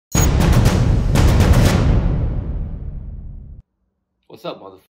What's up,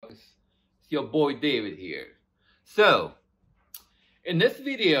 motherfuckers? It's your boy David here. So, in this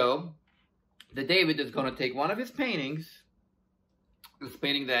video, the David is going to take one of his paintings, this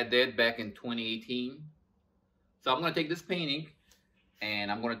painting that I did back in 2018. So I'm going to take this painting and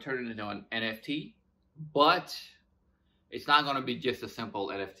I'm going to turn it into an NFT, but it's not going to be just a simple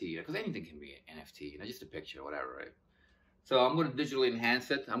NFT, because anything can be an NFT, just a picture or whatever, right? So I'm going to digitally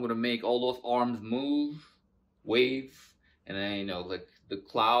enhance it. I'm going to make all those arms move, wave, and then, like the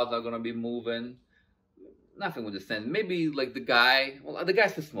clouds are going to be moving. Nothing with the sense. Maybe like the guy, well, the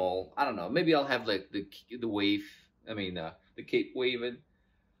guy's too small. I don't know. Maybe I'll have like the wave, the cape waving.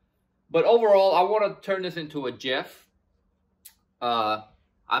 But overall, I want to turn this into a Jeff. I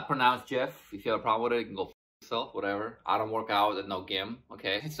pronounce Jeff. If you have a problem with it, you can go f yourself, whatever. I don't work out at no gym,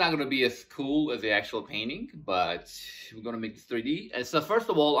 okay? It's not going to be as cool as the actual painting, but we're going to make this 3D. And so first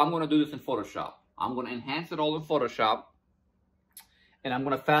of all, I'm going to do this in Photoshop. I'm going to enhance it all in Photoshop. And I'm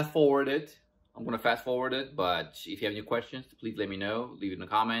going to fast forward it. But if you have any questions, please let me know. Leave it in the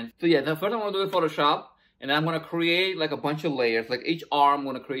comments. So yeah, the first I'm going to do is Photoshop. And then I'm going to create like a bunch of layers. Like each arm, I'm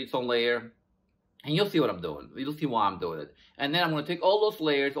going to create its own layer. And you'll see what I'm doing. You'll see why I'm doing it. And then I'm going to take all those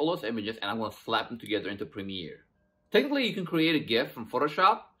layers, all those images, and I'm going to slap them together into Premiere. Technically, you can create a GIF from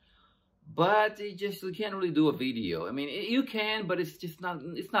Photoshop, but you can't really do a video. You can, but it's not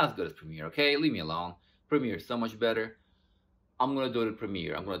as good as Premiere, okay? Leave me alone. Premiere is so much better. I'm going to do it in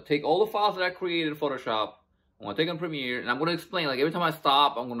Premiere. I'm going to take all the files that I created in Photoshop. I'm going to take them in Premiere, and I'm going to explain. Like every time I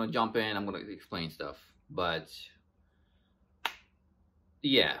stop, I'm going to jump in. I'm going to explain stuff. But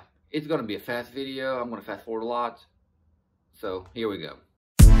yeah, it's going to be a fast video. I'm going to fast forward a lot. So here we go.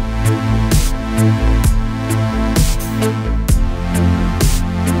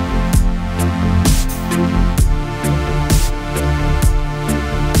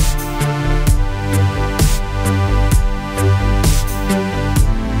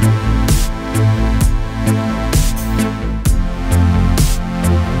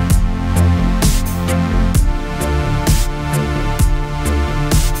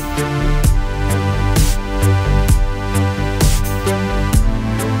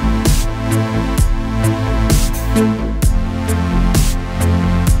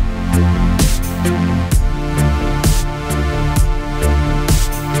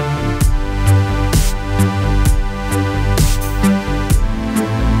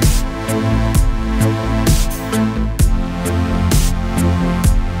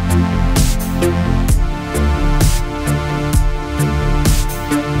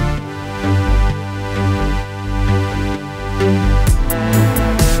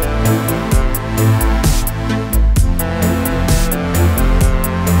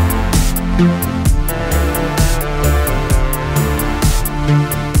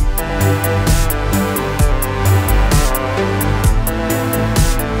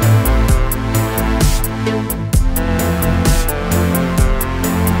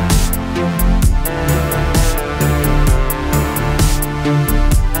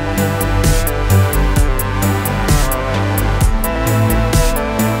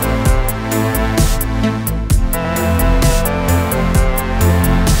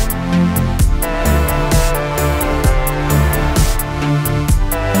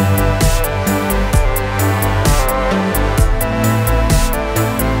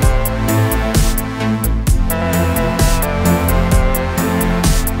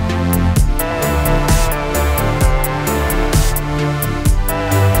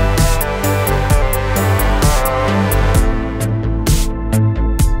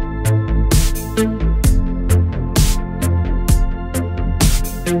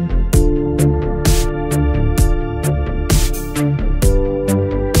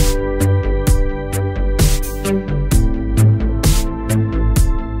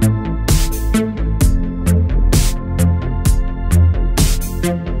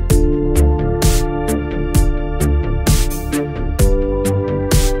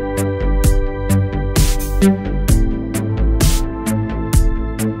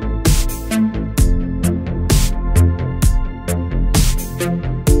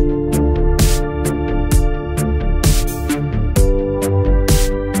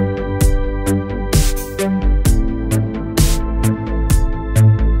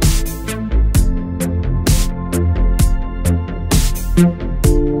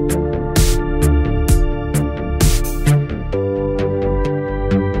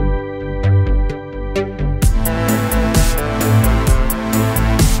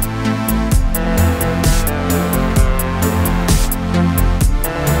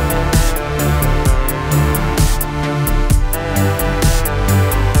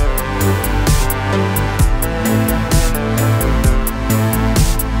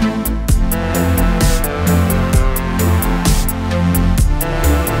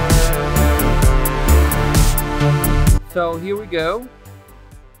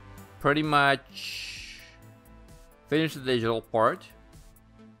 pretty much finished the digital part.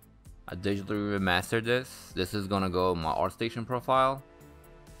 I digitally remastered this. This is gonna go in my ArtStation profile.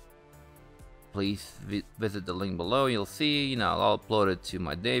 Please visit the link below. You'll see, you know, I'll upload it to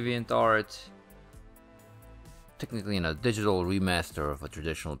my DeviantArt. Technically, you know, digital remaster of a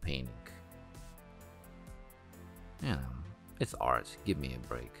traditional painting. You know, it's art. Give me a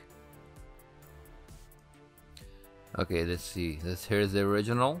break. Okay, let's see. Here's the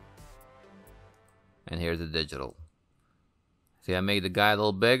original, and here's the digital. See, I made the guy a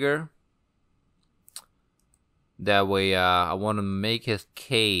little bigger. That way, I want to make his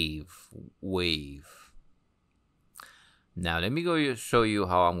cave wave. Now, let me go show you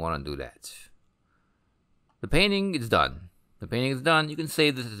how I'm going to do that. The painting is done. The painting is done. You can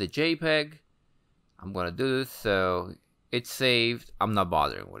save this as a JPEG. I'm going to do this, so it's saved. I'm not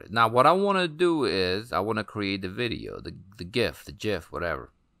bothering with it. Now, what I want to do is, I want to create the video, the GIF, the GIF,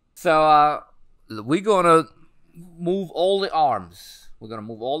 whatever. So, we're going to move all the arms. We're going to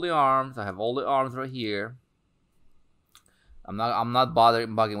move all the arms. I have all the arms right here. I'm not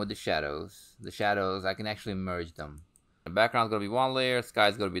bugging with the shadows. The shadows, I can actually merge them. The background is going to be one layer, sky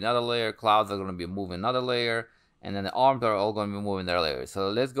is going to be another layer, clouds are going to be moving another layer, and then the arms are all going to be moving their layers. So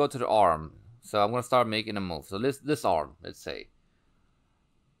let's go to the arm. So I'm going to start making a move. So this arm, let's say.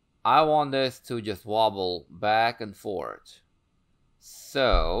 I want this to just wobble back and forth.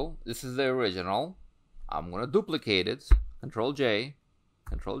 So this is the original. I'm going to duplicate it. Control J.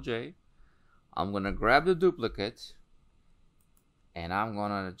 Control J. I'm going to grab the duplicate. And I'm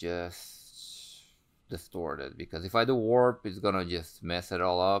gonna just distort it, because if I do warp, it's gonna just mess it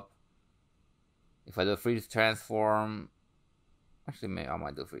all up. If I do free transform, actually, maybe I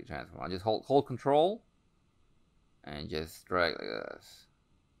might do free transform. I'll just hold control and just drag like this.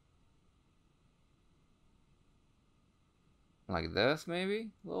 Like this,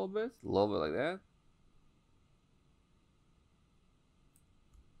 maybe a little bit like that.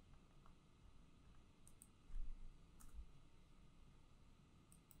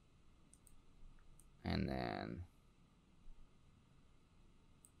 And then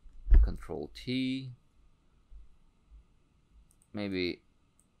Control T. Maybe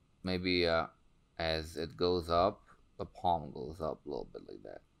as it goes up, the palm goes up a little bit like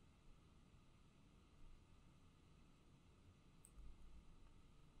that.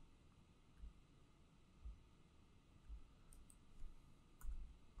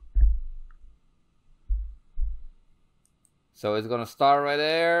 So it's gonna start right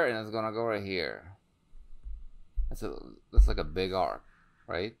there, and it's gonna go right here. That's like a big arc,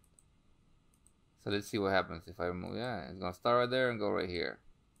 right? So let's see what happens if I remove. Yeah, it's gonna start right there and go right here.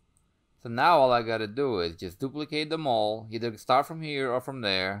 So now all I gotta do is just duplicate them all, either start from here or from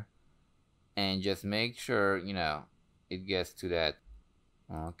there, and just make sure, you know, it gets to that.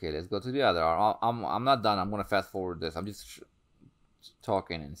 Okay, let's go to the other arm. I'm not done. I'm gonna fast forward this. I'm just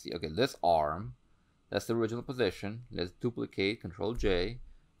talking and see. Okay, this arm, that's the original position. Let's duplicate. Control J.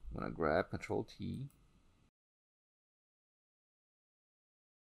 I'm gonna grab Control T.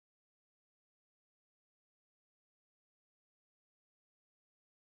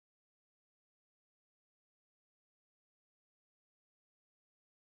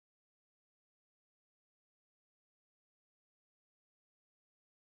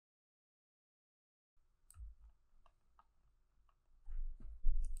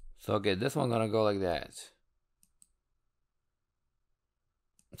 So okay, this one's gonna go like that.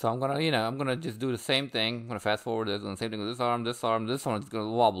 So I'm gonna just do the same thing. I'm gonna fast forward this, and the same thing with this arm. This one's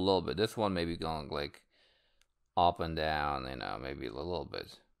gonna wobble a little bit. This one maybe going like up and down, you know, maybe a little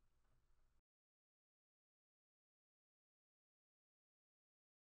bit.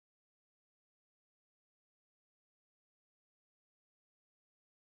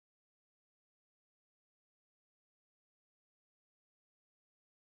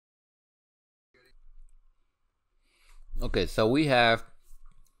 Okay, so we have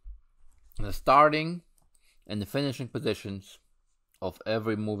the starting and the finishing positions of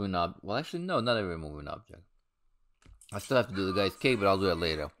every moving object. Well, actually, no, not every moving object. I still have to do the guy's cape, but I'll do that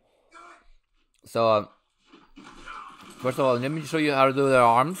later. So, first of all, let me show you how to do their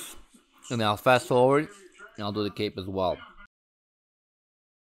arms, and then I'll fast forward, and I'll do the cape as well.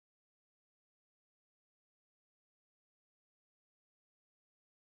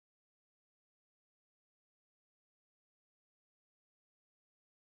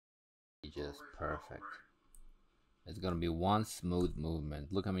 Just perfect. It's gonna be one smooth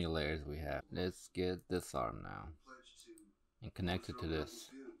movement. Look how many layers we have. Let's get this arm now and connect it to this.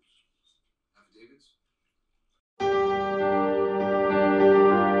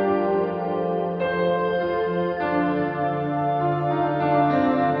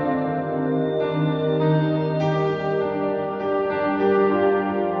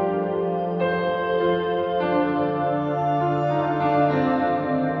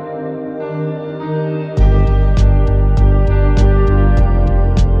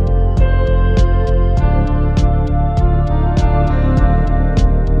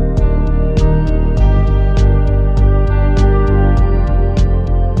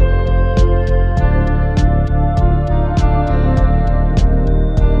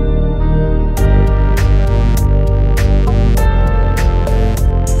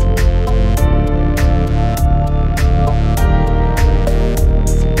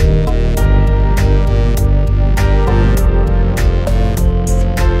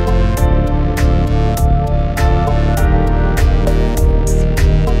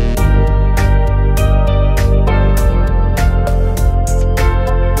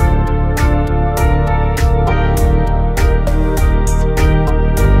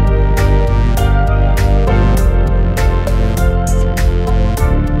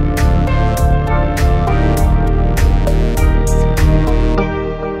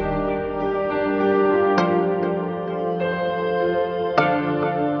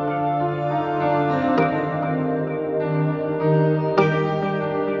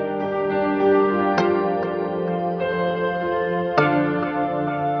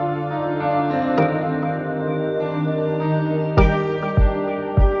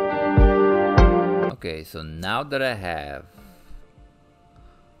 Okay, so now that I have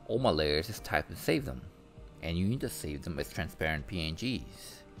all my layers, it's time to save them. And you need to save them as transparent PNGs.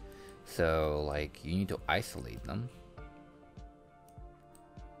 So like you need to isolate them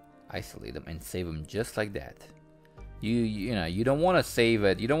and save them just like that. You know, you don't want to save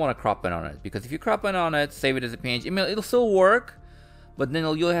it, you don't want to crop in on it, because if you crop in on it, save it as a PNG, I mean, it'll still work, but then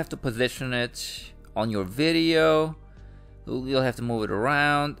you'll have to position it on your video, you'll have to move it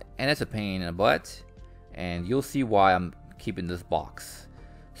around, and that's a pain in the butt. And you'll see why I'm keeping this box.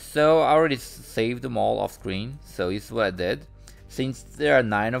 So I already saved them all off screen, so this is what I did. Since there are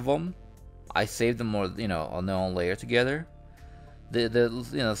 9 of them, I saved them all, you know, on their own layer together.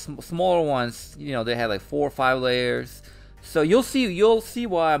 The smaller ones, you know, they had like 4 or 5 layers. So you'll see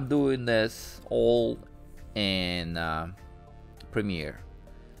why I'm doing this all in Premiere.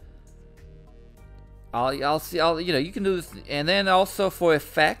 You know, you can do this, and then also for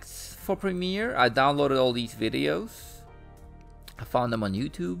effects for Premiere, I downloaded all these videos. I found them on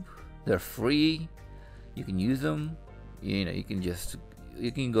YouTube. They're free. You can use them. You know, you can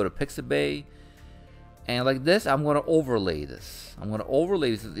go to Pixabay. And like this, I'm gonna overlay this.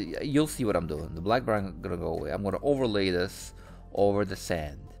 You'll see what I'm doing. The black brown is gonna go away. I'm gonna overlay this over the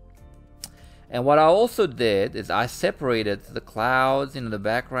sand. And what I also did is I separated the clouds, you know, the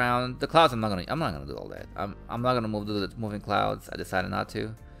background. The clouds, I'm not gonna do all that. I'm not gonna move the moving clouds. I decided not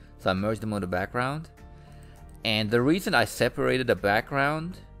to. So I merged them with the background. And the reason I separated the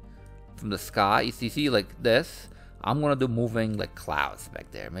background from the sky, you see like this, I'm gonna do moving like clouds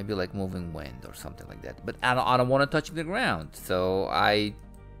back there, maybe like moving wind or something like that. But I don't want to touch the ground, so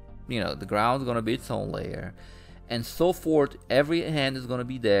you know, the ground's gonna be its own layer, and so forth. Every hand is gonna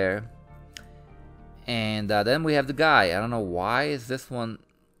be there, and then we have the guy. I don't know why is this one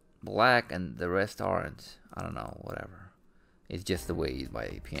black and the rest aren't. I don't know, whatever. It's just the way my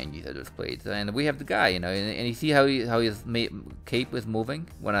PNGs are displayed. And we have the guy, you know, and you see how his cape is moving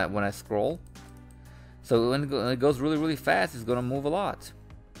when I scroll. So when it goes really, really fast, it's gonna move a lot.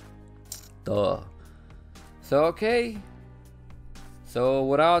 Duh. So okay. So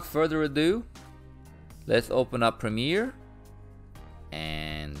without further ado, let's open up Premiere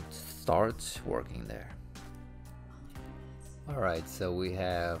and start working there. All right. So we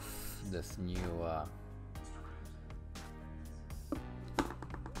have this new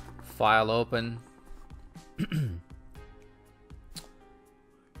file open.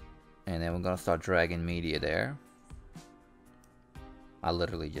 And then we're gonna start dragging media there. I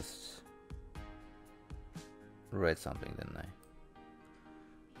literally just read something, didn't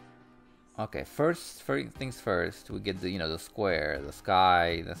I? Okay, first things first, we get the, the square, the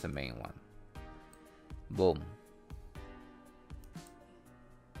sky, that's the main one. Boom.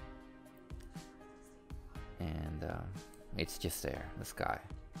 And it's just there, the sky.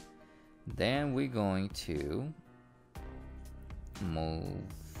 Then we're going to move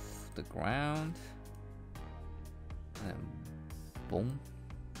the ground, and boom,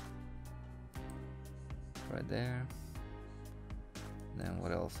 right there. Then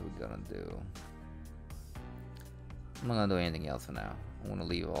what else are we gonna do? I'm not gonna do anything else for now. I want to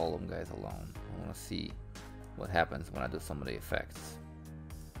leave all of them guys alone. I want to see what happens when I do some of the effects.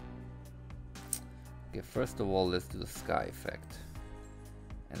 Okay, first of all, let's do the sky effect.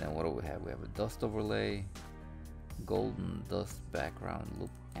 And then what do we have? We have a dust overlay, golden dust background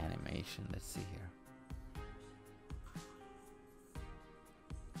loop animation. Let's see here.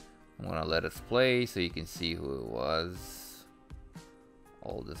 I'm gonna let us play so you can see who it was.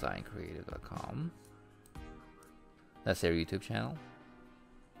 alldesignCreative.com. That's their YouTube channel.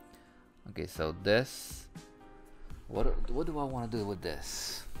 Okay, so this, what do I want to do with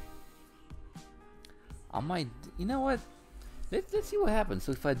this? I might, you know what? Let's see what happens.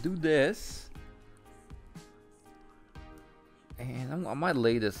 So if I do this, and I might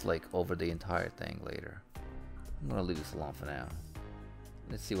lay this like over the entire thing later. I'm gonna leave this alone for now.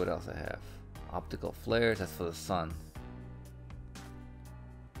 Let's see what else I have. Optical flares, that's for the sun.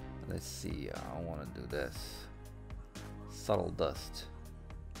 Let's see, I want to do this. Subtle dust.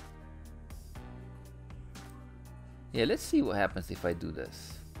 Yeah, let's see what happens if I do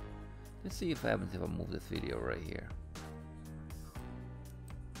this. Let's see what happens if I move this video right here.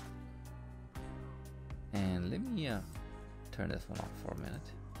 And let me turn this one off for a minute.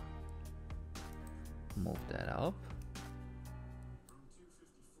 Move that up.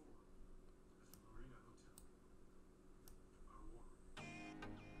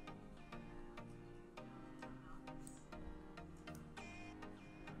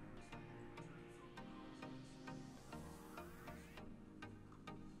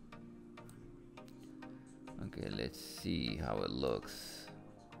 Okay, let's see how it looks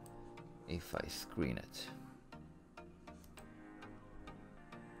if I screen it.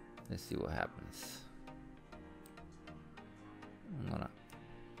 Let's see what happens. I'm gonna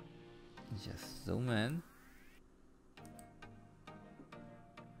just zoom in.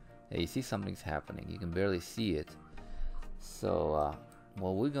 Yeah, you see something's happening. You can barely see it. So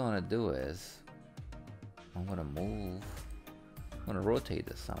what we're gonna do is I'm gonna rotate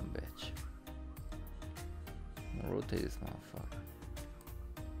this son of a bitch. I'm gonna rotate this motherfucker.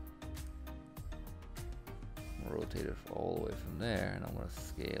 I'm gonna rotate it all the way from there, and I'm gonna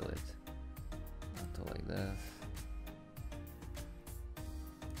scale it until like this.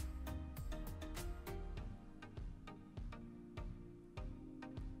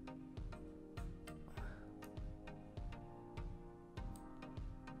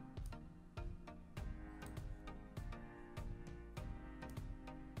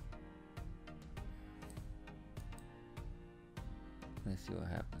 Let's see what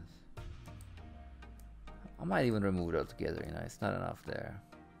happens. I might even remove it altogether, you know, it's not enough there.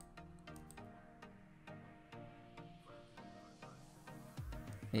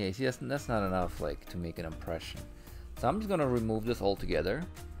 Yeah, see, that's not enough, like, to make an impression. So I'm just gonna remove this altogether.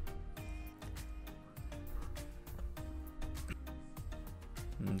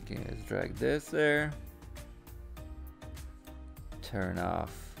 Okay, let's drag this there. Turn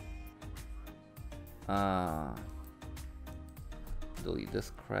off. Delete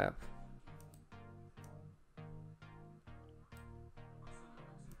this crap.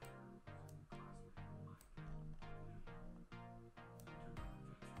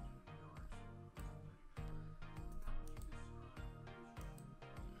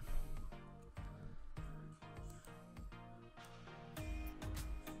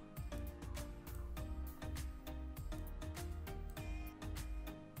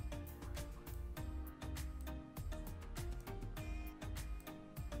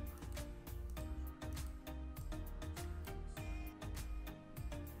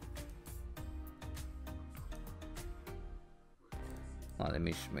 Let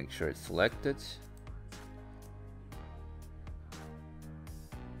me make sure it's selected.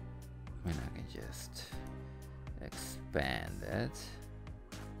 And I can just expand it.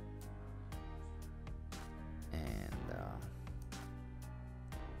 And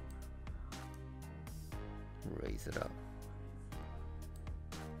raise it up.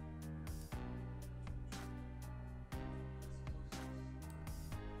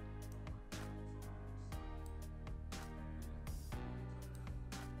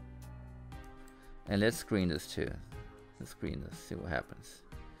 And let's screen this too. Let's screen this, see what happens.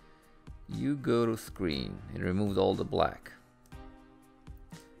 You go to screen and remove all the black.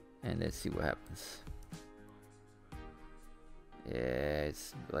 And let's see what happens. Yeah,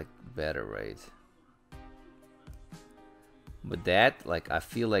 it's like better, right? But that, like, I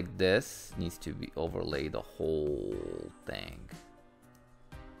feel like this needs to be overlaid the whole thing.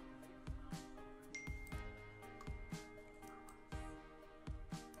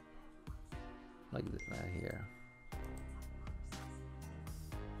 Like this right here.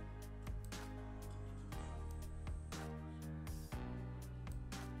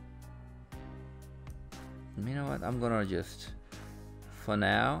 You know what? I'm gonna just, for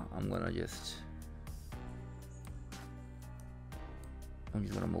now, I'm just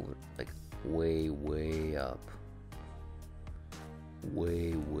gonna move it like way up.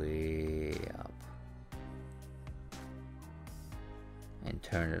 Way up. And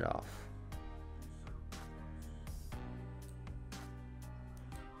turn it off.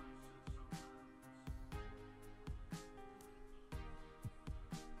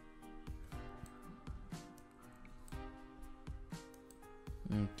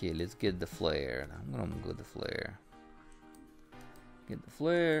 Okay, let's get the flare. I'm gonna go the flare. Get the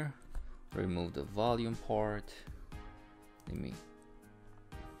flare. Remove the volume part. Let me.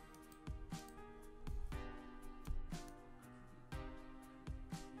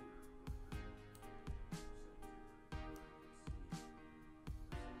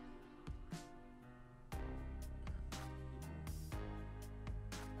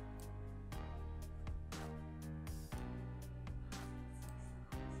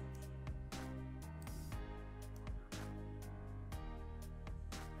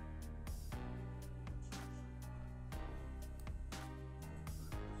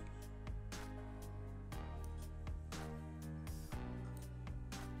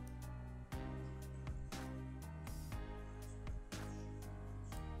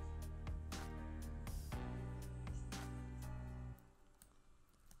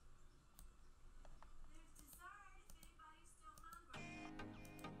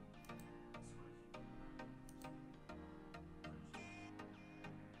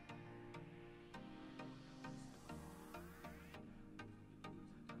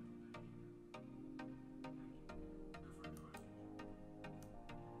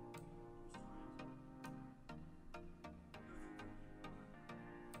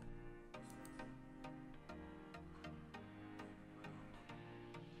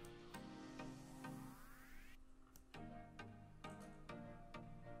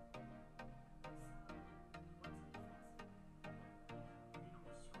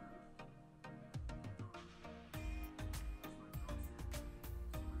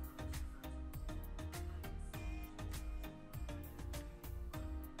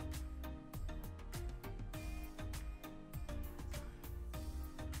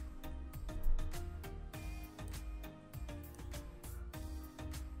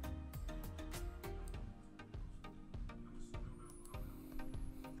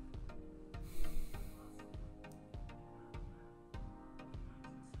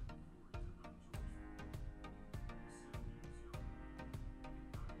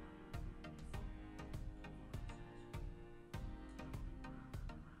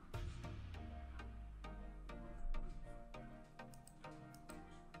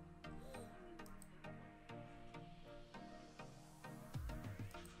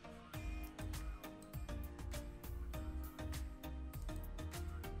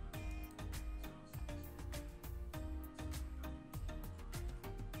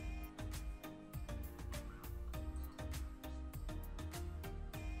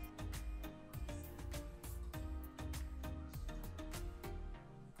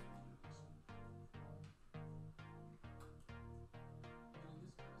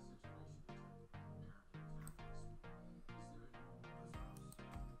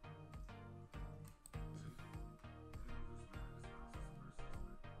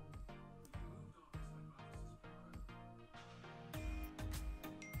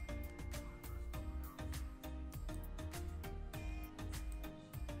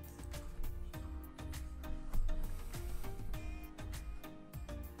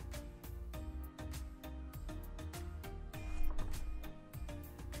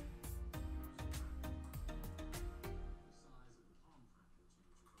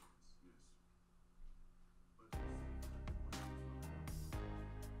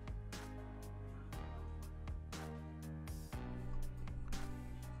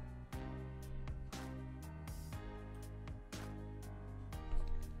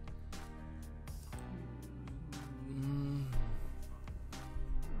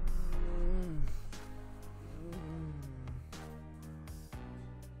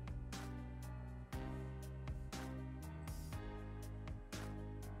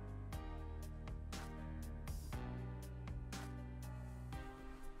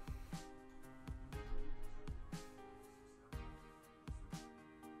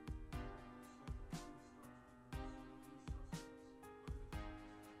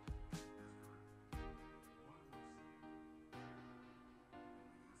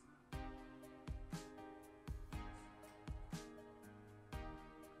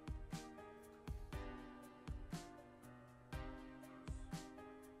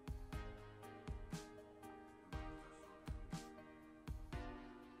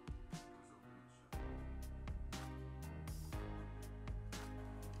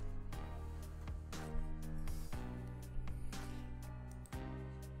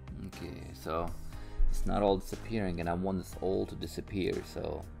 Okay, so it's not all disappearing, and I want this all to disappear.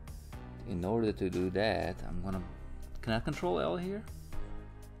 So in order to do that, I'm gonna, can I control L here?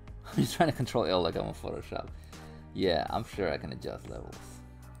 I'm just trying to control L like I'm on Photoshop. Yeah, I'm sure I can adjust levels.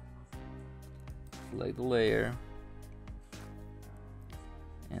 Select the layer,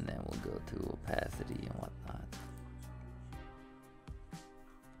 and then we'll go to opacity and whatnot.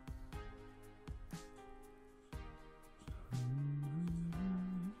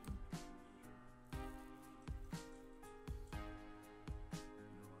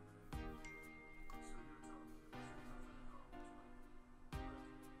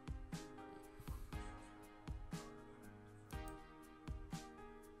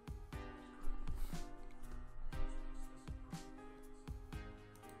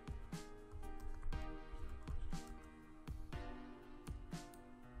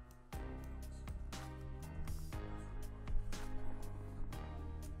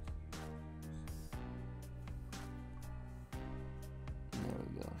 There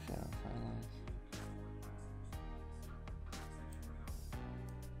we go, shadow highlights.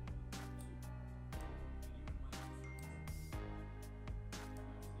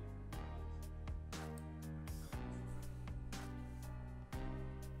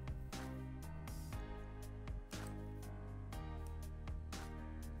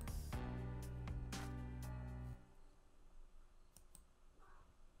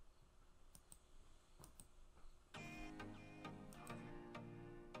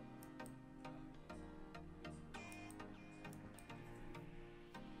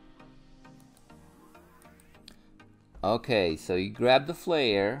 Okay, so you grab the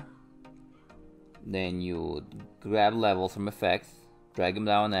flare, then you grab levels from effects, drag them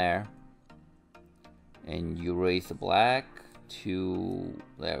down there, and you raise the black to,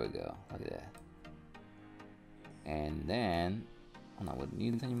 there we go, look at that. And then, oh no, we don't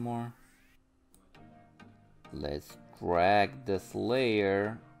need this anymore. Let's drag this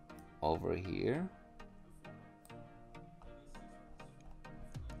layer over here.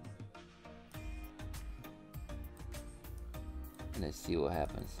 And let's see what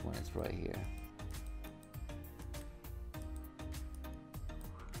happens when it's right here.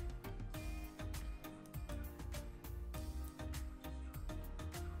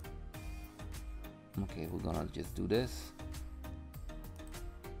 Okay, we're gonna just do this.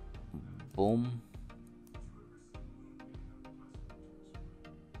 Boom.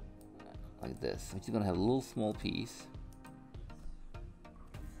 Like this. We're just gonna have a little small piece.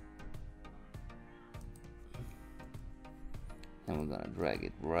 And we're gonna drag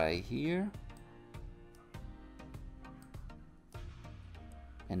it right here.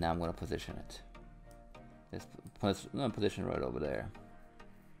 And now I'm gonna position it. I'm gonna position it right over there.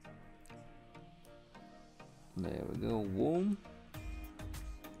 There we go, boom.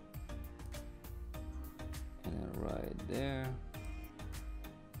 And then right there.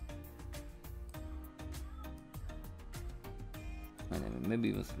 And then maybe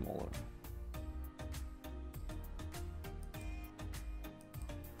even smaller.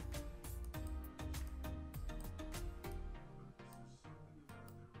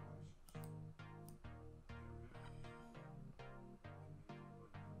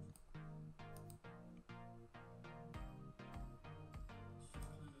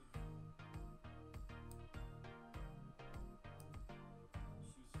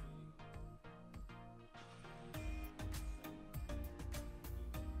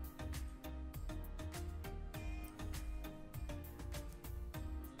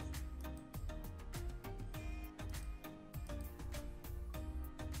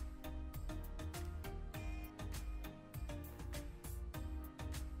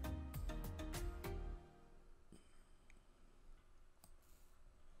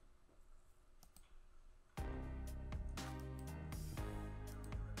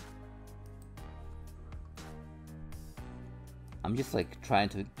 I'm just like trying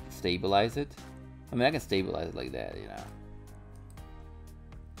to stabilize it. I mean, I can stabilize it like that, you know.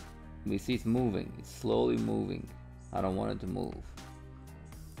 We see it's moving. It's slowly moving. I don't want it to move.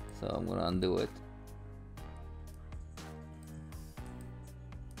 So I'm gonna undo it.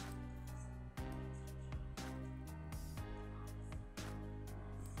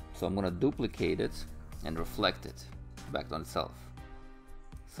 So I'm gonna duplicate it and reflect it back on itself.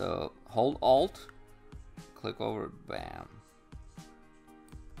 So hold Alt, click over it, bam.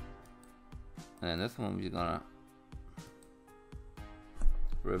 And then this one we're gonna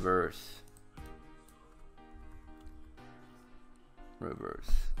reverse. Reverse.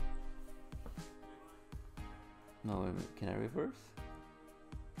 No, wait a minute. Can I reverse?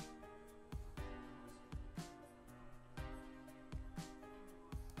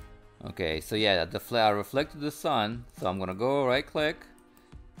 Okay, so yeah, the flare reflected the sun. So I'm gonna go right click.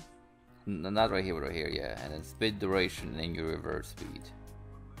 Not right here, but right here, yeah. And then speed duration, and then you reverse speed.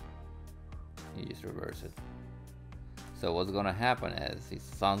 You just reverse it. So what's gonna happen is the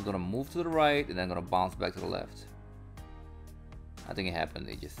sun's gonna move to the right and then gonna bounce back to the left. I think it happened.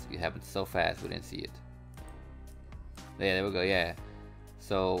 It happened so fast we didn't see it. Yeah, there we go. Yeah.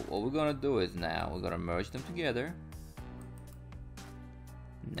 So what we're gonna do is now we're gonna merge them together.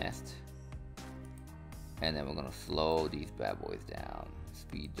 Nest. And then we're gonna slow these bad boys down.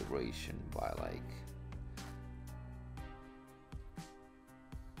 Speed duration by like.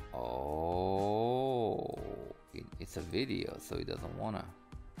 Oh, it's a video, so he doesn't wanna.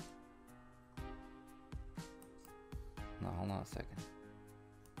 No, hold on a second.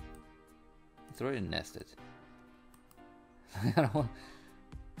 It's already nested.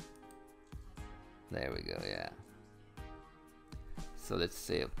 There we go, yeah. So let's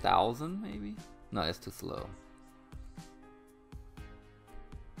say 1,000 maybe? No, it's too slow.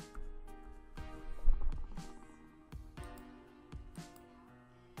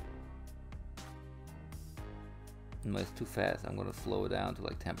 No, it's too fast. I'm gonna slow it down to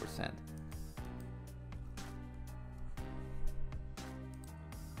like 10%.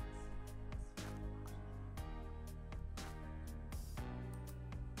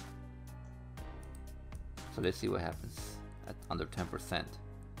 So let's see what happens at under 10%.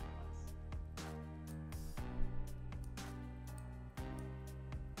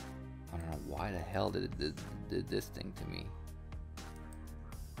 I don't know why the hell did it did this thing to me.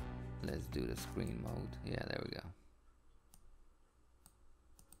 Let's do the screen mode. Yeah, there we go.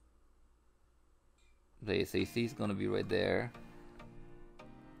 So you see it's gonna be right there.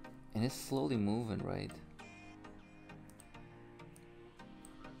 And it's slowly moving, right?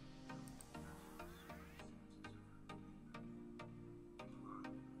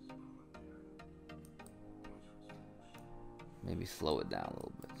 Maybe slow it down a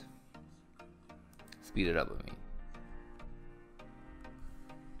little bit. Speed it up with me.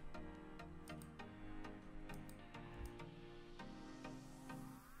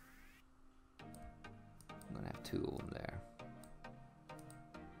 I'm gonna have 2 of them there.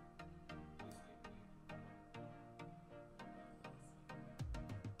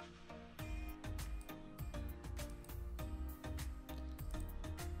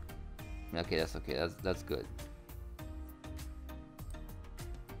 Okay, that's okay. That's good.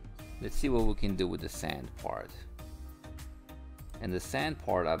 Let's see what we can do with the sand part. And the sand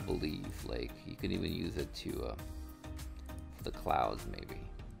part, I believe, like you can even use it to for the clouds, maybe.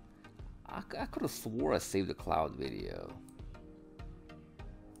 I could have swore I saved the cloud video,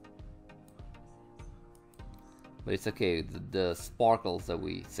 but it's okay. The sparkles that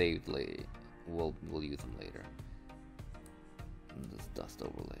we saved later, we'll use them later. And this dust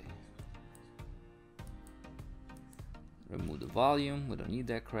overlay. Remove the volume. We don't need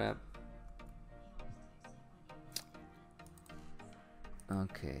that crap.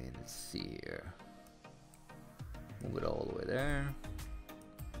 Okay, let's see here. Move it all the way there.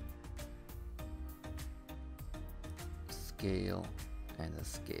 Scale and a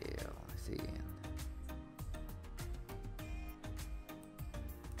scale. Let's see again.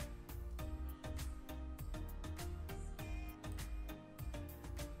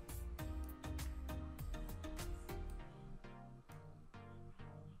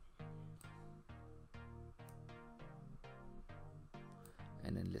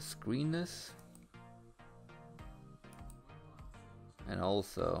 And then let's screen this. And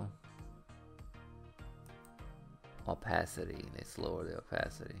also opacity. Let's lower the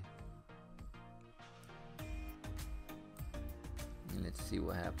opacity. And let's see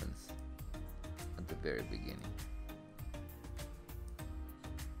what happens at the very beginning.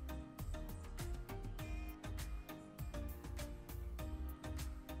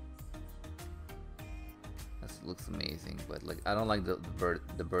 This looks amazing, but like I don't like the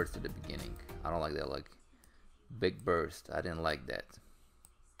burst at the beginning. I don't like that like big burst. I didn't like that.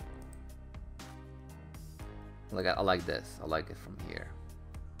 Like I like this. I like it from here.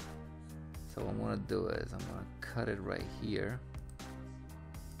 So what I'm gonna do is I'm gonna cut it right here.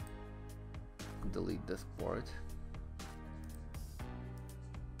 Delete this part.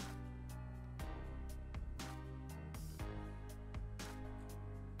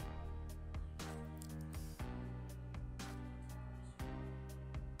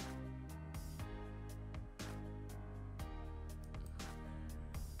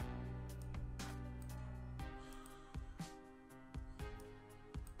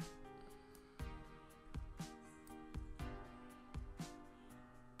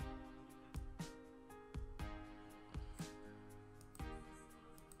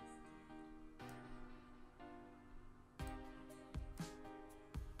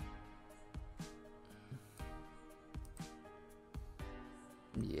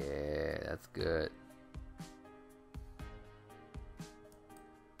 Yeah, that's good.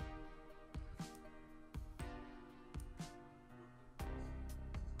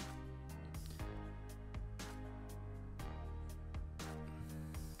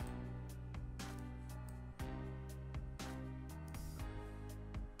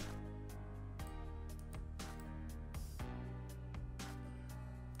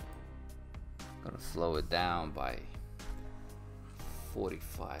 Gonna slow it down by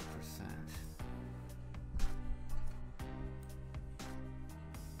 45%.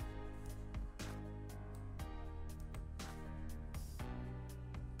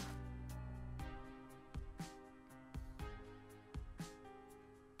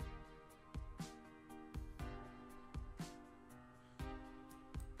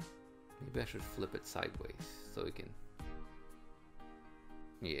 Maybe I should flip it sideways so we can.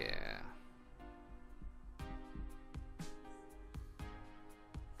 Yeah.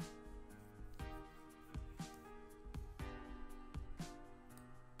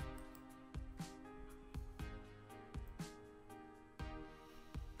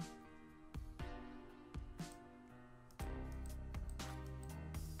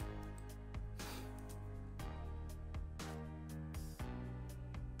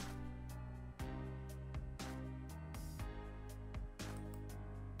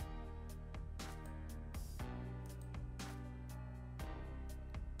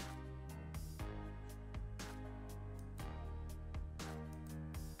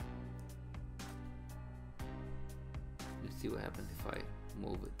 See what happens if I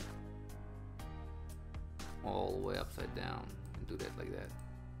move it all the way upside down and do that like that.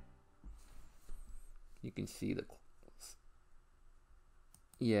 You can see the.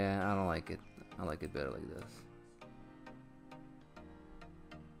 Yeah, I don't like it. I like it better like this.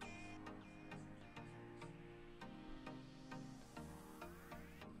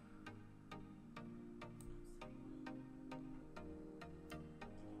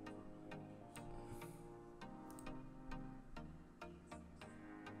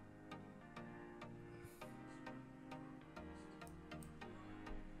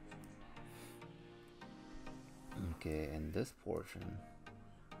 Okay, and this portion,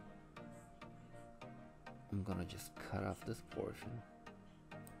 I'm gonna just cut off this portion.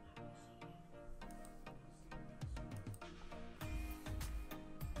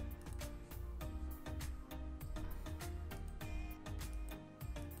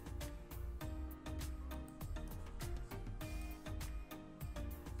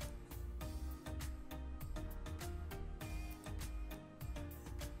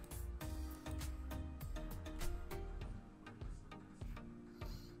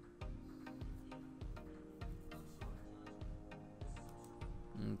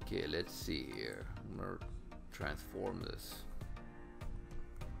 Okay, let's see here. I'm gonna transform this.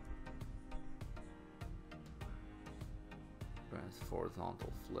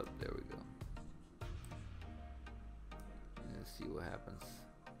 Horizontal flip, there we go. Let's see what happens.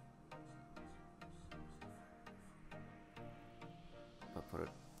 I'll put it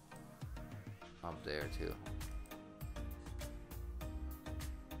up there too.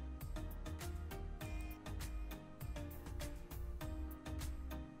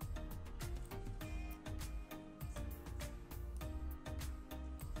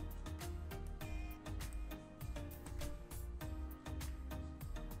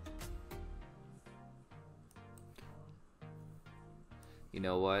 You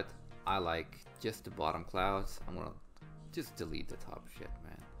know what? I like just the bottom clouds. I'm gonna just delete the top shit,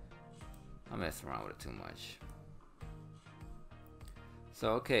 man. I'm messing around with it too much.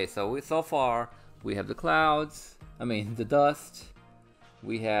 So okay, so far we have the clouds. I mean the dust.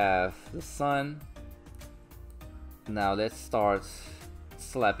 We have the sun. Now let's start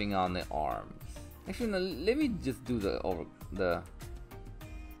slapping on the arms. Actually, no, let me just do the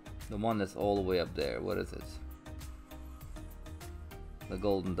one that's all the way up there. What is it? The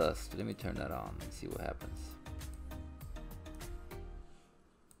golden dust. Let me turn that on and see what happens.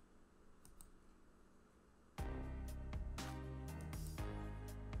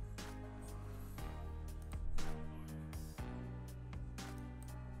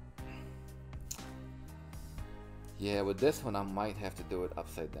 Yeah, with this one I might have to do it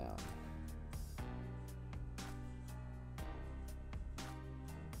upside down.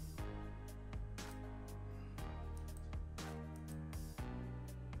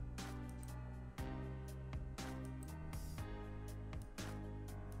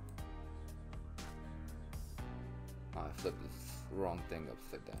 I flipped this wrong thing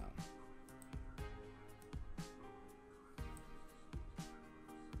upside down.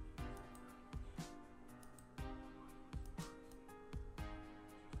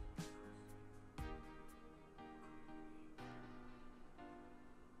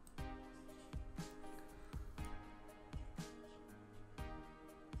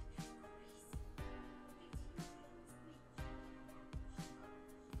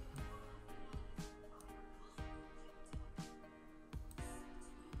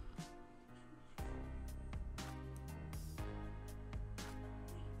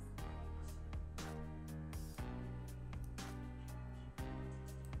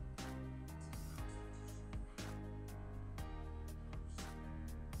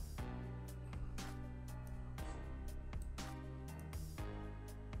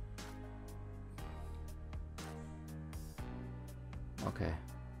 Okay.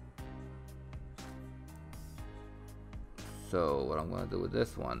 So what I'm gonna do with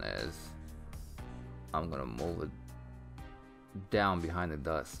this one is I'm gonna move it down behind the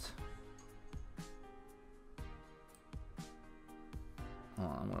dust.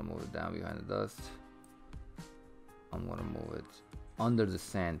 I'm gonna move it down behind the dust. I'm gonna move it under the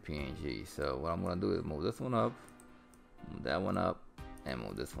sand PNG. So what I'm gonna do is move this one up, move that one up, and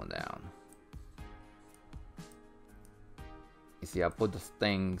move this one down. You see, I put the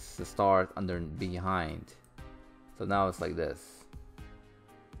things, the stars under and behind. So now it's like this.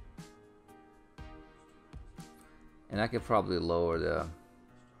 And I could probably lower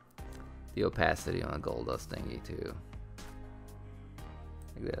the opacity on a gold dust thingy too.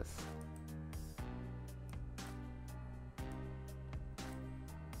 Like this.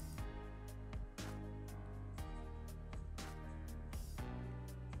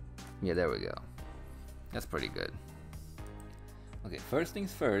 Yeah, there we go. That's pretty good. Okay, first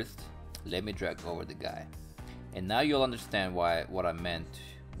things first, let me drag over the guy. And now you'll understand what I meant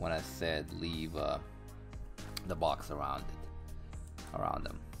when I said leave the box around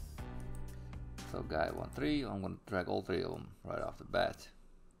them. So guy 1-3, I'm gonna drag all three of them right off the bat.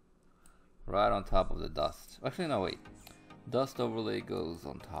 Right on top of the dust. Actually, no, wait. Dust overlay goes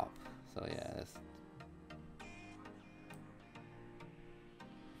on top. So yeah, let's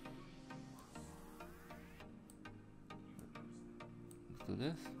do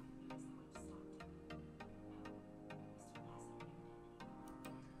this.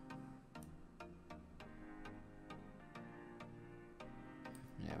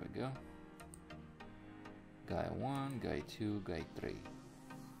 There we go. Guy 1, guy 2, guy 3.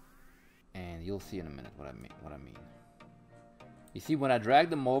 And you'll see in a minute what I mean. You see, when I drag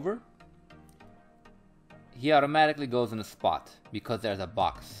them over, he automatically goes in a spot because there's a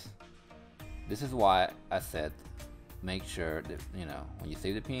box. This is why I said make sure that, you know, when you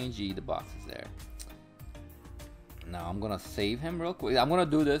save the PNG, the box is there. Now I'm gonna save him real quick. I'm gonna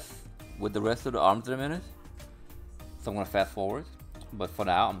do this with the rest of the arms in a minute. So I'm gonna fast forward. But for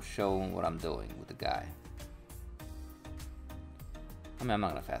now, I'm showing what I'm doing with the guy. I mean, I'm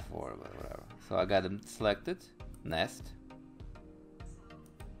not gonna fast forward, but whatever. So I got them selected, nest.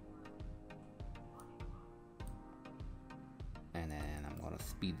 And then I'm gonna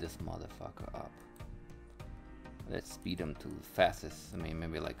speed this motherfucker up. Let's speed him to the fastest. I mean,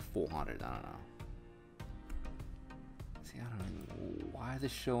 maybe like 400, I don't know. See, I don't know. Why is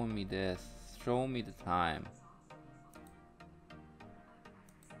it showing me this? Show me the time.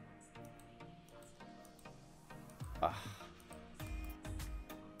 Ah.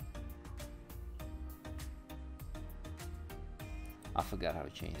 I forgot how to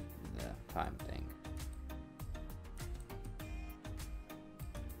change the time thing.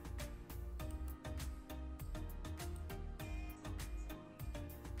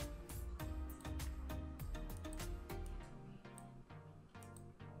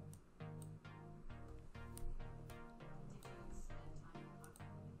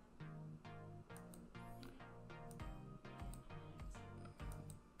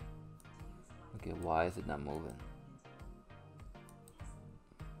 Okay, why is it not moving?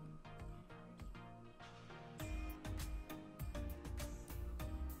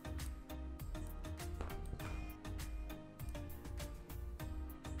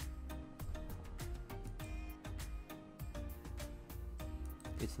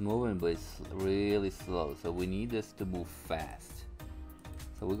 It's moving, but it's really slow, so we need this to move fast.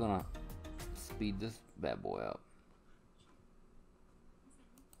 So we're gonna speed this bad boy up.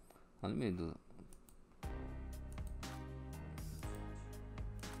 Let me do.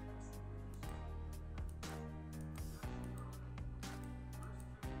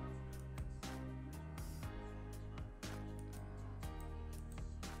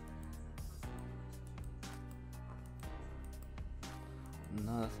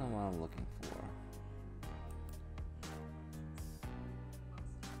 No, that's not what I'm looking for.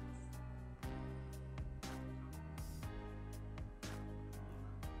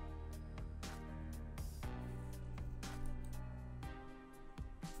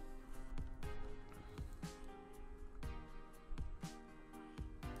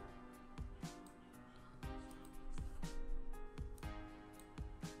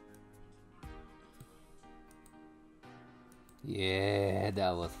 Yeah,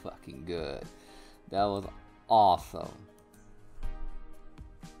 that was fucking good. That was awesome.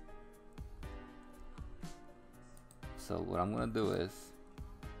 So what I'm gonna do is,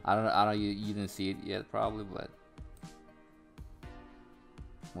 I don't know, you didn't see it yet probably, but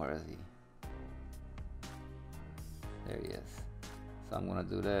where is he? There he is. So I'm gonna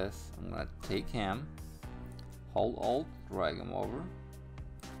do this. I'm gonna take him, hold Alt drag them over.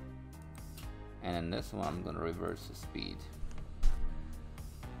 And in this one, I'm gonna reverse the speed.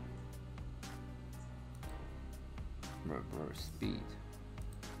 Reverse speed.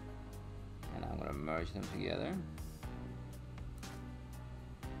 And I'm gonna merge them together.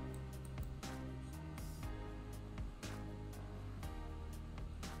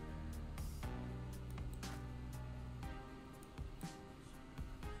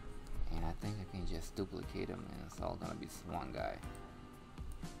 And I think I can just duplicate them and it's all gonna be this one guy.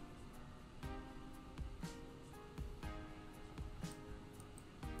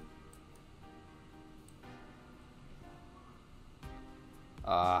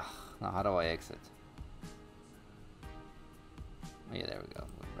 Now how do I exit? Oh, yeah, there we go.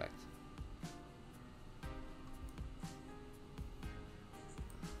 We're back.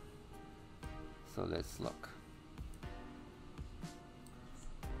 So let's look.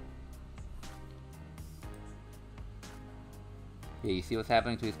 Yeah, you see what's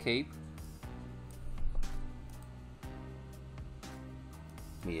happening to his cape?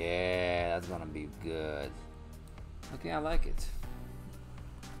 Yeah, that's gonna be good. Okay, I like it.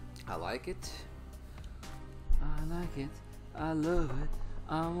 I like it. I like it. I love it.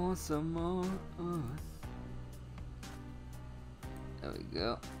 I want some more. There we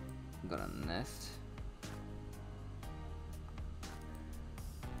go. I'm gonna nest.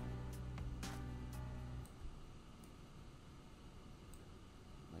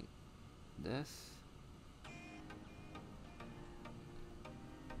 Like this.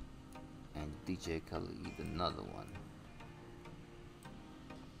 And DJ Khaled, another one.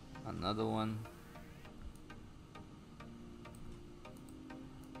 Another one.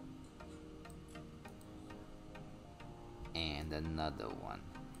 And another one.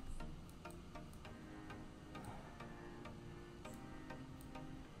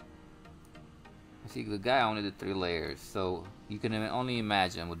 See, the guy only did 3 layers, so you can only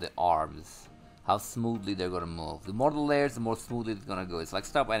imagine with the arms how smoothly they're gonna move. The more the layers, the more smoothly it's gonna go. It's like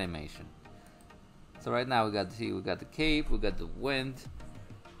stop animation. So right now we got the cape, we got the wind.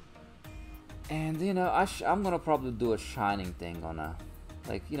 And you know, I'm gonna probably do a shining thing on a,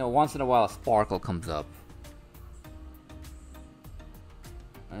 like, you know, once in a while a sparkle comes up.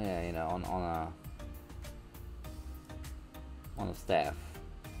 Yeah, you know, on a staff.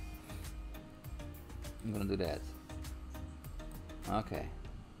 I'm gonna do that. Okay.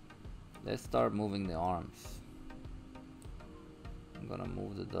 Let's start moving the arms. I'm gonna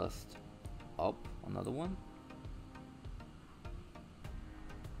move the dust up, another one.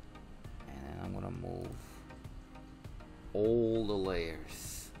 I'm gonna move all the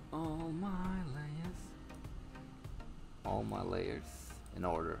layers. All my layers in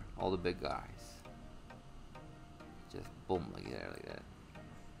order. All the big guys. Just boom, like that.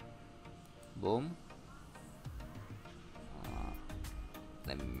 Boom.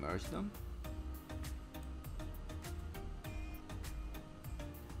 Let me merge them.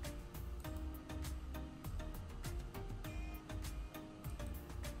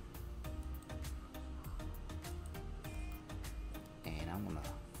 I'm gonna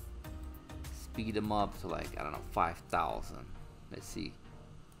speed them up to, like, I don't know, 5,000. Let's see.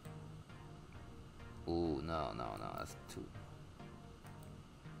 Ooh, no, that's too.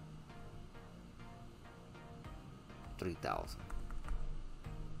 3,000.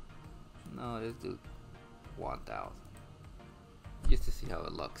 No, let's do 1,000. Just to see how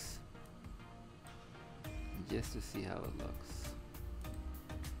it looks. Just to see how it looks.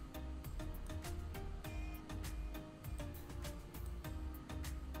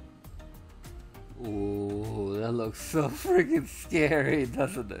 Ooh, that looks so freaking scary,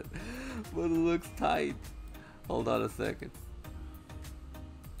 doesn't it? But it looks tight. Hold on a second.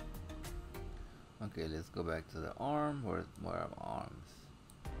 Okay, let's go back to the arm. Where are arms?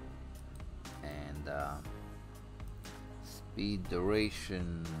 And speed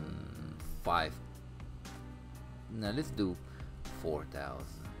duration 5. No, let's do 4,000.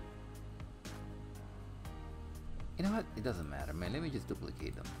 You know what? It doesn't matter, man. Let me just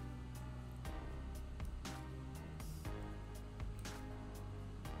duplicate them.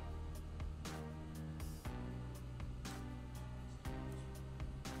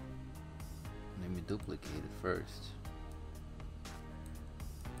 Duplicate it first.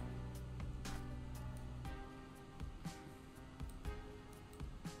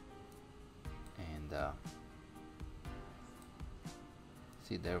 And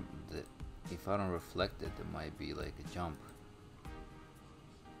see there, if I don't reflect it, there might be like a jump.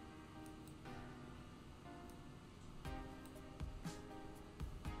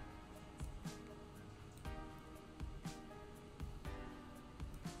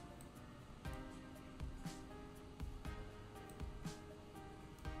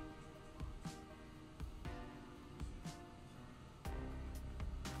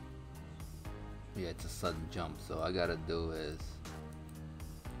 it's a sudden jump. So all I gotta do is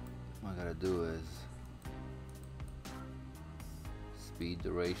speed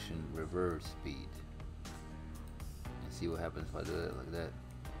duration, reverse speed, and see what happens if I do it like that.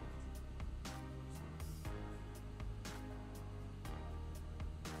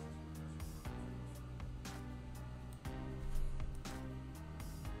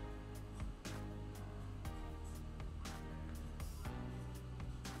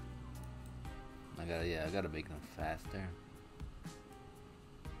 I gotta make them faster.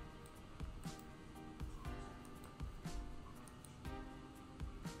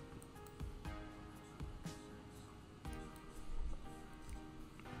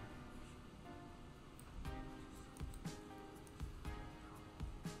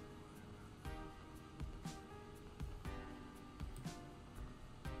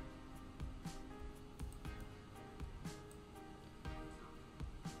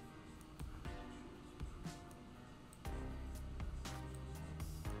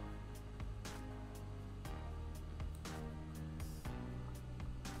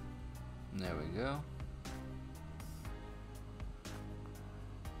 There we go.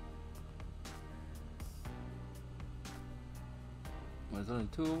 There's only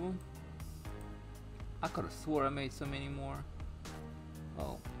 2 of them. I could have swore I made so many more.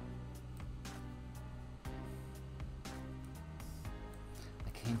 Oh. I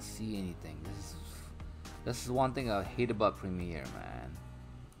can't see anything. This is one thing I hate about Premiere, man.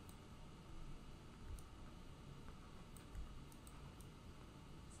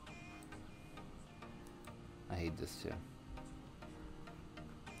 I hate this too.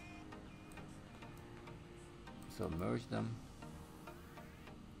 So merge them.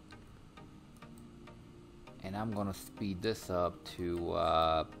 And I'm gonna speed this up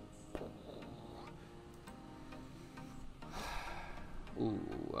to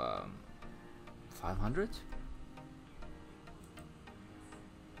 500.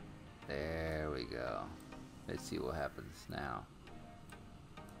 There we go. Let's see what happens now.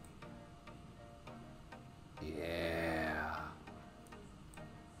 Yeah.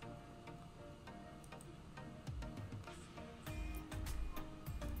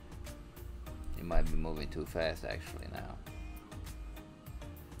 It might be moving too fast actually now.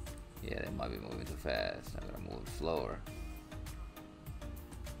 Yeah, they might be moving too fast. I'm gonna move slower.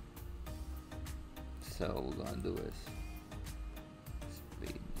 So what we're gonna do is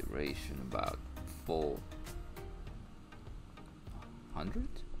speed duration about 400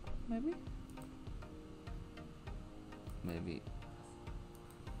 maybe? Maybe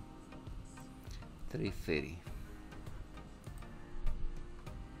 350.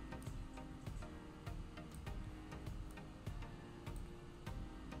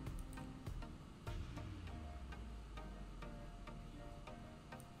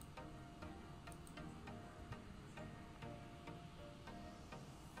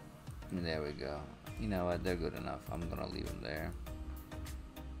 And there we go. You know what? They're good enough. I'm gonna leave them there.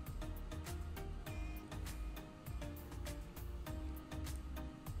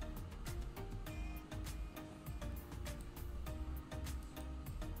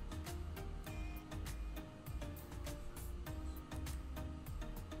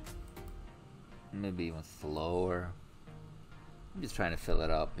 Maybe even slower. I'm just trying to fill it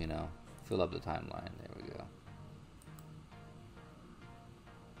up, you know, fill up the timeline. There we go.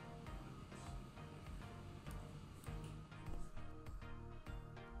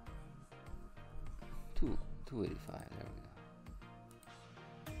 Two 285. There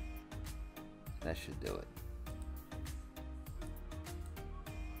we go. That should do it.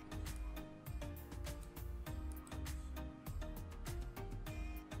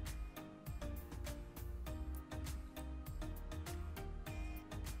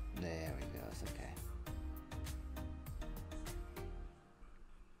 There we go, it's okay.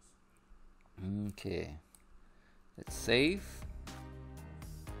 Okay, let's save.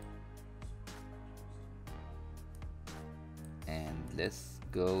 And let's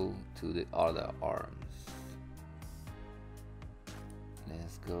go to the other arms.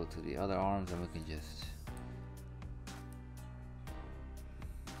 Let's go to the other arms and we can just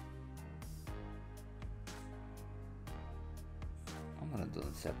I'm gonna do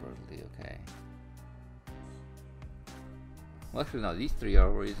them separately, okay? Well, actually, no, these three are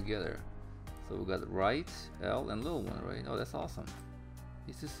already together. So we got right, L, and little one, right? Oh, that's awesome.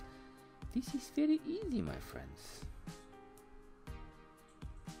 This is very easy, my friends.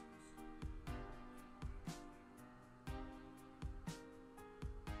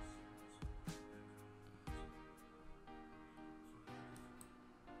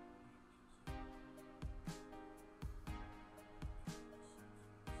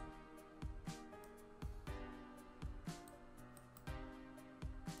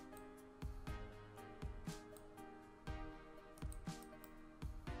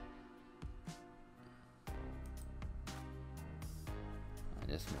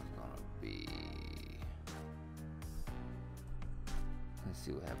 this one's gonna be. Let's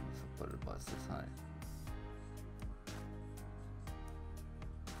see what happens if I put it about 600.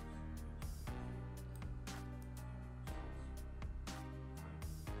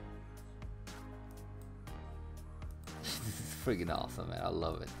 This is freaking awesome, man. I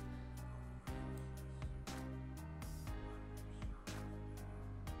love it.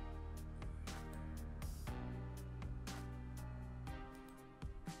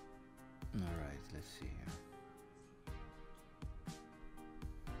 Alright, let's see here.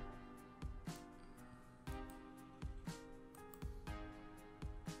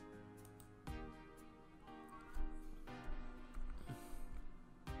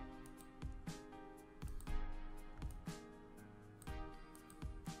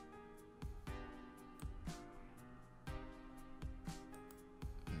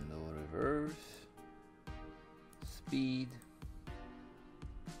 No reverse. Speed.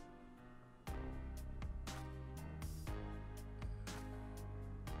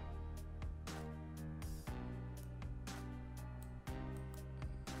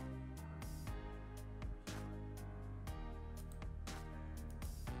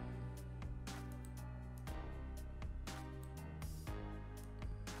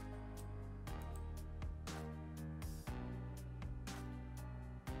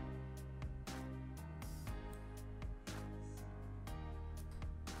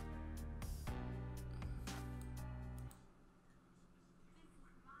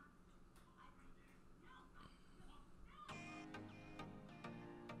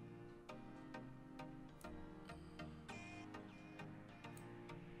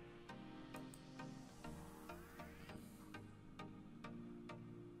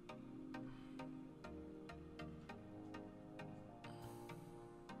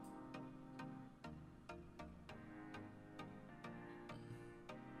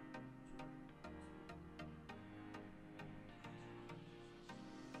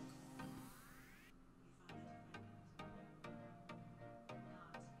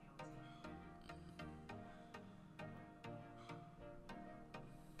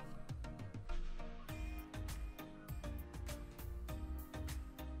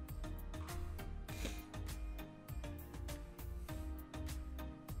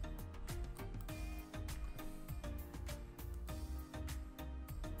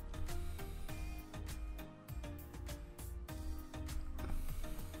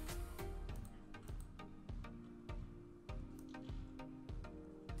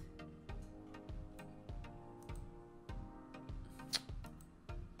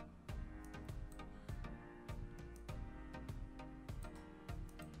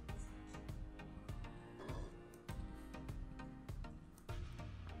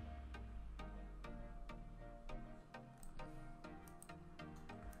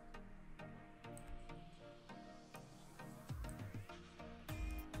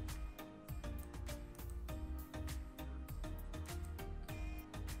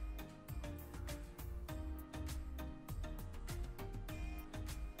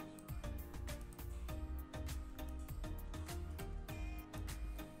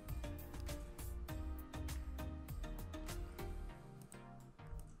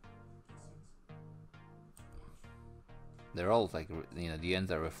 They're all like, you know, the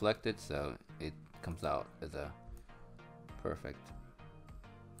ends are reflected, so it comes out as a perfect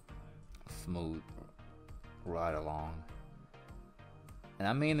smooth ride along. And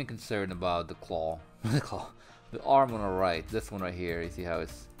I'm mainly concerned about the claw, the arm on the right. This one right here, you see how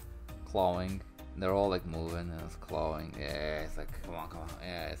it's clawing? They're all like moving and it's clawing. Yeah, it's like, come on, come on.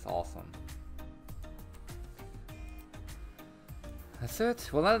 Yeah, it's awesome. That's it.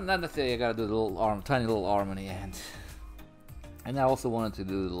 Well, not necessarily I gotta do the little arm, tiny little arm on the end. And I also wanted to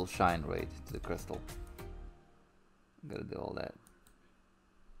do a little shine rate to the crystal. Gotta do all that.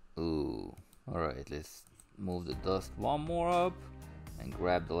 Ooh. Alright, let's move the dust one more up and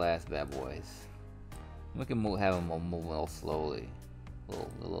grab the last bad boys. We can have them move all slowly. The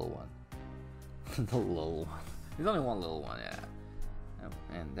little one. The little one. There's only one little one, yeah.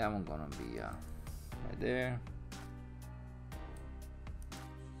 And that one gonna be right there.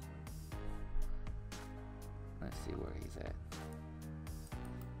 Let's see where he's at.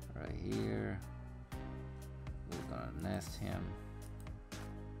 Right here. We're gonna nest him.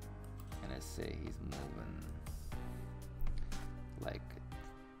 And let's say he's moving like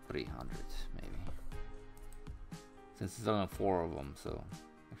 300 maybe. Since there's only 4 of them, so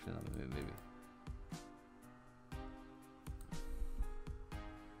actually no, maybe.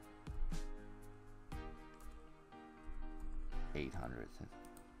 $800.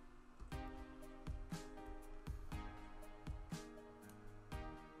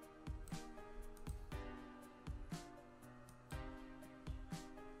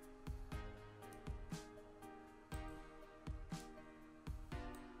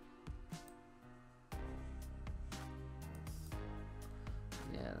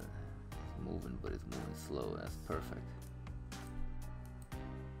 but it's moving slow. That's perfect.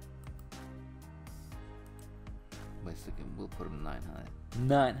 Wait a second, we'll put him 900.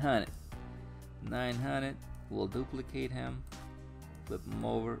 900. 900. We'll duplicate him, flip him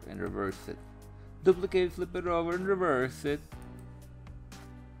over, and reverse it. Duplicate, flip it over, and reverse it.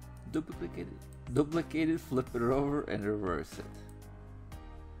 Duplicate it. Duplicate it, flip it over, and reverse it.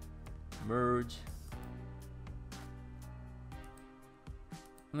 Merge.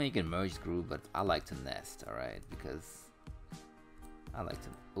 I mean, you can merge group, but I like to nest, alright? Because I like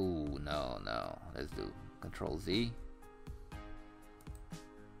to. Ooh, no. Let's do Control Z.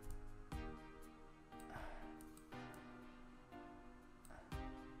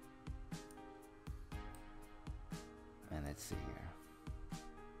 And let's see here.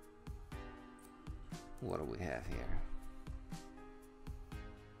 What do we have here?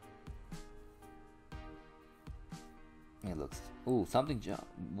 It looks. Ooh, something jump.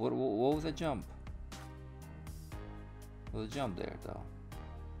 What was that jump? What was a jump there though?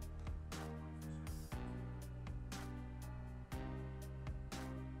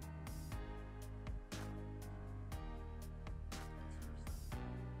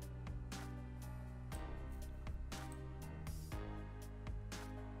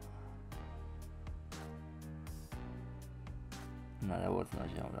 No, that was not a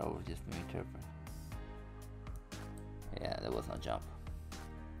jump. That was just me interpreting. Yeah, there was no jump.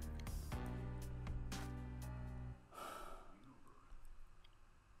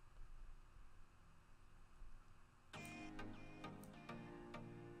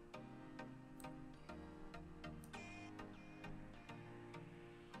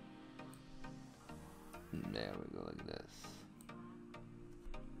 There we go, like this.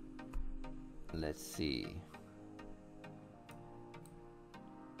 Let's see.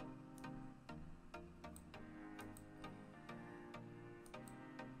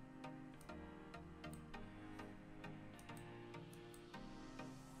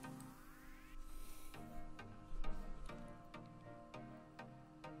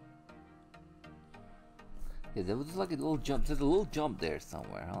 Yeah, there was like a little jump. There's a little jump there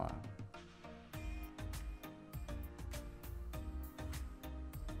somewhere, huh?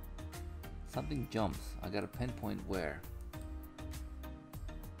 Something jumps. I gotta pinpoint where.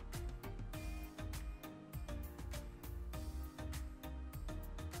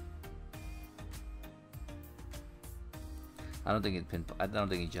 I don't think it I don't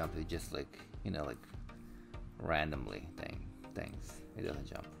think it jumped. It just like, you know, like randomly things. It doesn't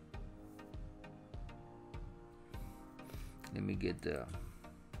jump. Let me get the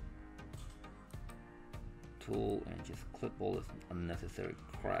tool and just clip all this unnecessary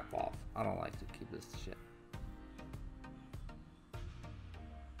crap off. I don't like to keep this shit.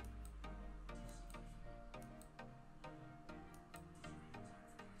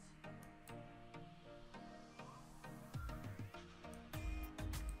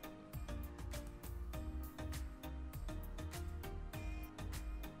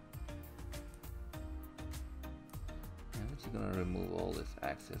 I'm gonna remove all this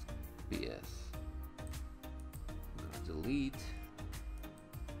access BS. I'm gonna delete.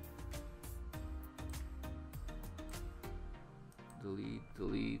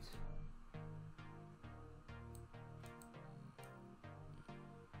 Delete.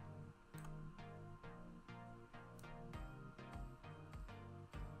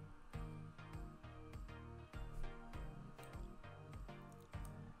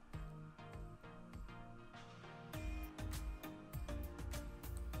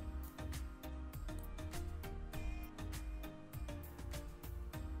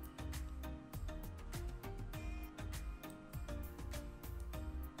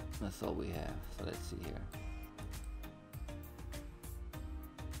 That's all we have. So let's see here.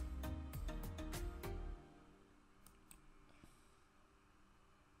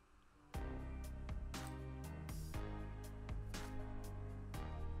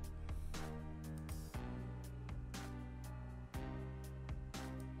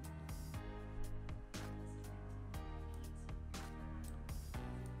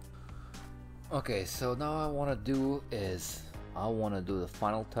 Okay, so now I want to do is I want to do the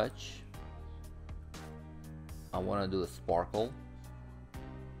final touch. I want to do a sparkle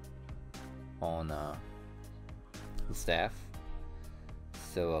on the staff.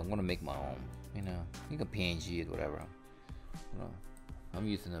 So I'm gonna make my own. You know, you can PNG it, whatever. I'm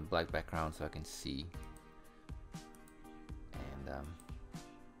using a black background so I can see. And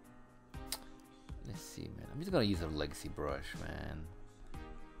let's see, man. I'm just gonna use a legacy brush, man.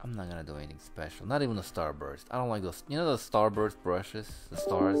 I'm not gonna do anything special. Not even a starburst. I don't like those. You know those starburst brushes, the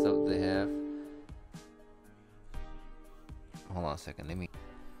stars that they have. Hold on a second. Let me.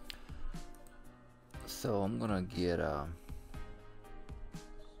 So I'm gonna get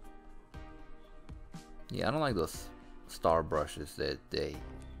yeah, I don't like those star brushes that they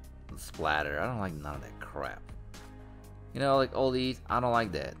splatter. I don't like none of that crap. You know, like all these, I don't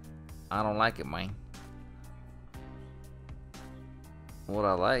like that. I don't like it, man. What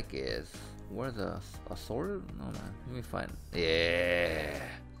I like is, where's a sword? No, man. Let me find. Yeah,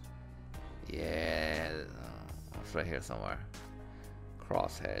 yeah. It's right here somewhere.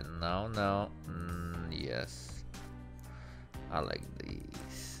 Crosshead. No, no. Yes. I like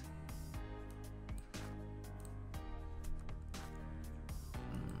these.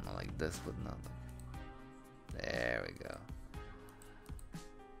 I like this, but not. There we go.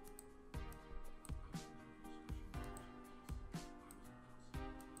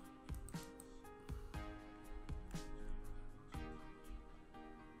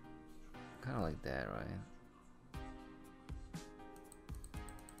 Kind of like that, right?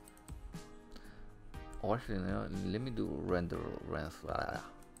 Or actually, you know, let me do render.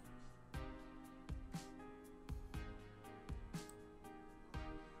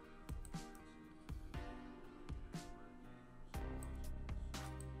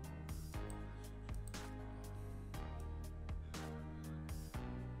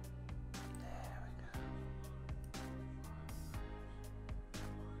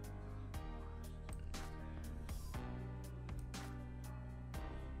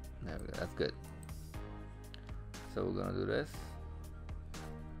 There we go. That's good. So we're gonna do this.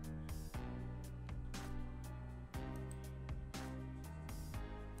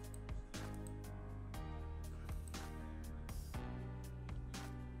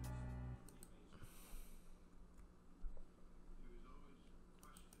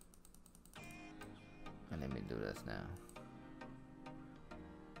 And let me do this now.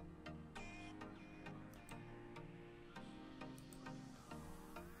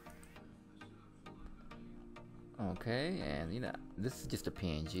 Okay, and you know, this is just a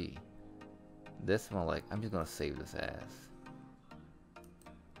PNG. This one, like, I'm just gonna save this as.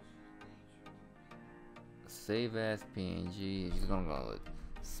 Save as PNG. He's gonna go with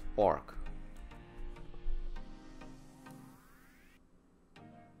Spark.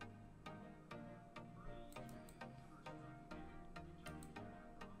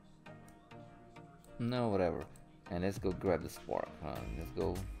 No, whatever. And let's go grab the Spark. Let's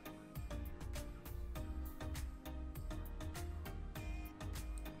go.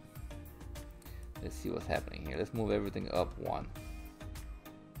 Let's see what's happening here. Let's move everything up one.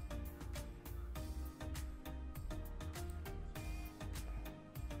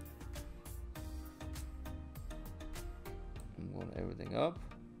 I'm going everything up.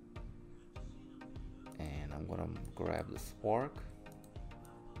 And I'm gonna grab the Spark.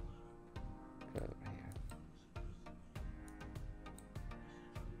 Grab it here.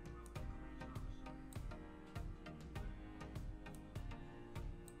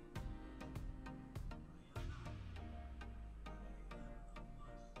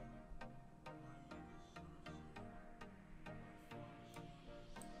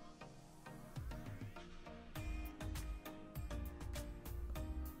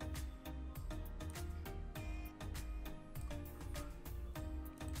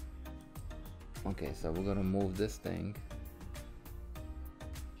 Okay, so we're gonna move this thing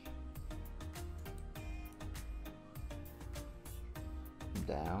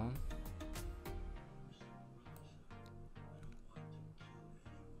down.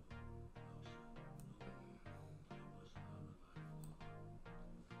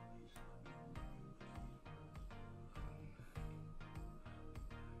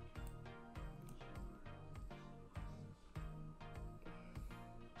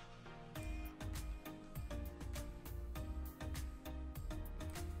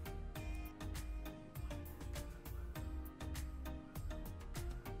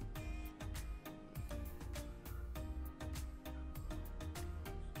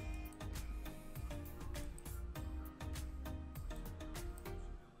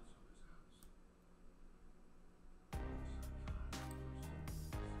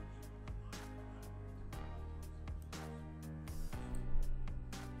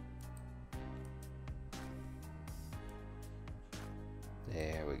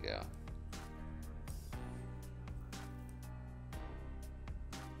 There we go.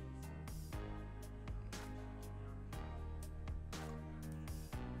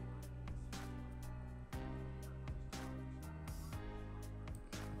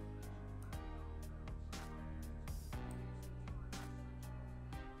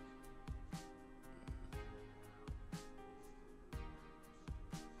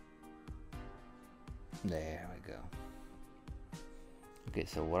 There we go. Okay,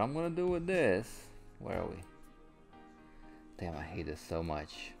 so what I'm gonna do with this Where are we? Damn, I hate this so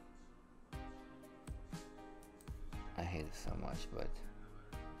much. I hate it so much, but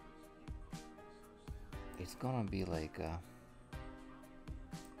it's gonna be like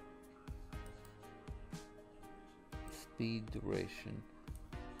speed duration,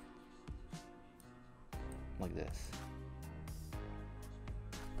 like this.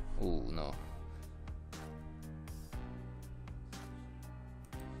 Oh no.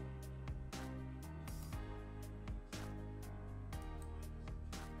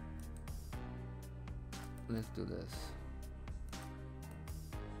 Let's do this.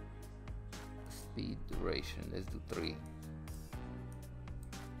 Speed duration, let's do 3.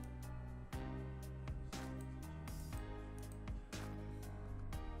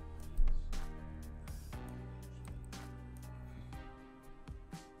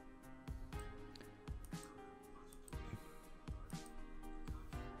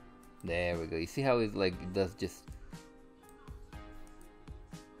 There we go. You see how it like it does just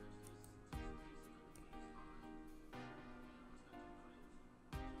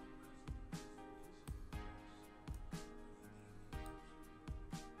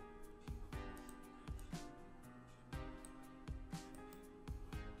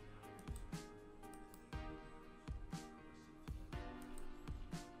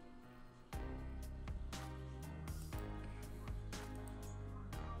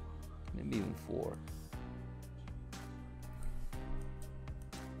maybe even 4.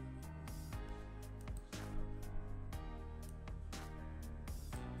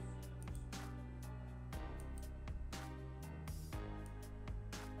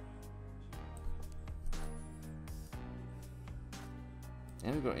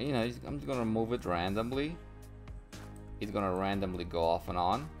 And we're gonna, I'm just gonna move it randomly. It's gonna randomly go off and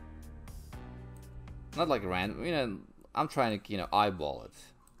on. Not like random, I'm trying to, eyeball it.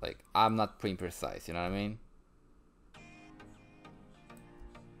 Like, I'm not being precise, you know what I mean?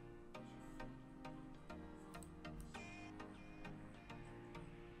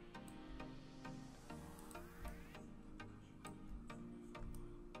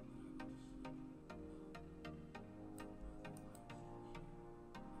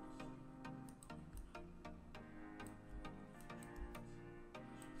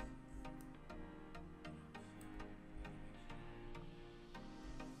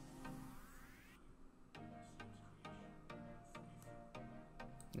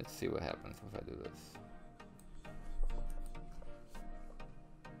 Let's see what happens if I do this.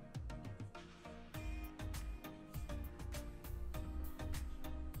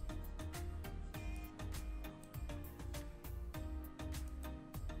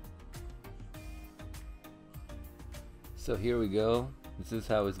 So here we go. This is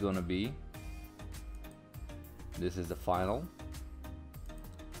how it's gonna be. This is the final.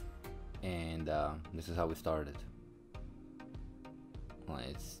 And this is how we started.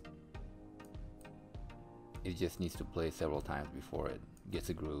 It just needs to play several times before it gets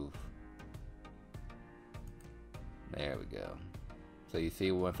a groove. There we go. So you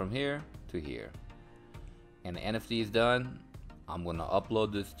see, we went from here to here, and the NFT is done. I'm gonna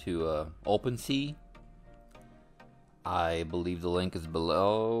upload this to OpenSea. I believe the link is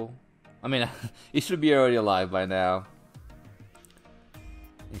below. I mean, it should be already live by now.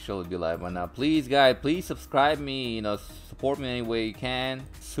 It should be live by now. Please, guys, please subscribe me. Support me any way you can.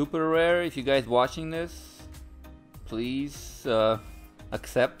 Super rare. If you guys watching this, please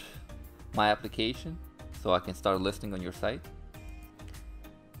accept my application so I can start listing on your site.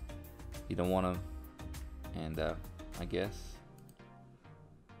 You don't want to, and I guess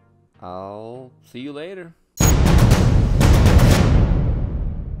I'll see you later.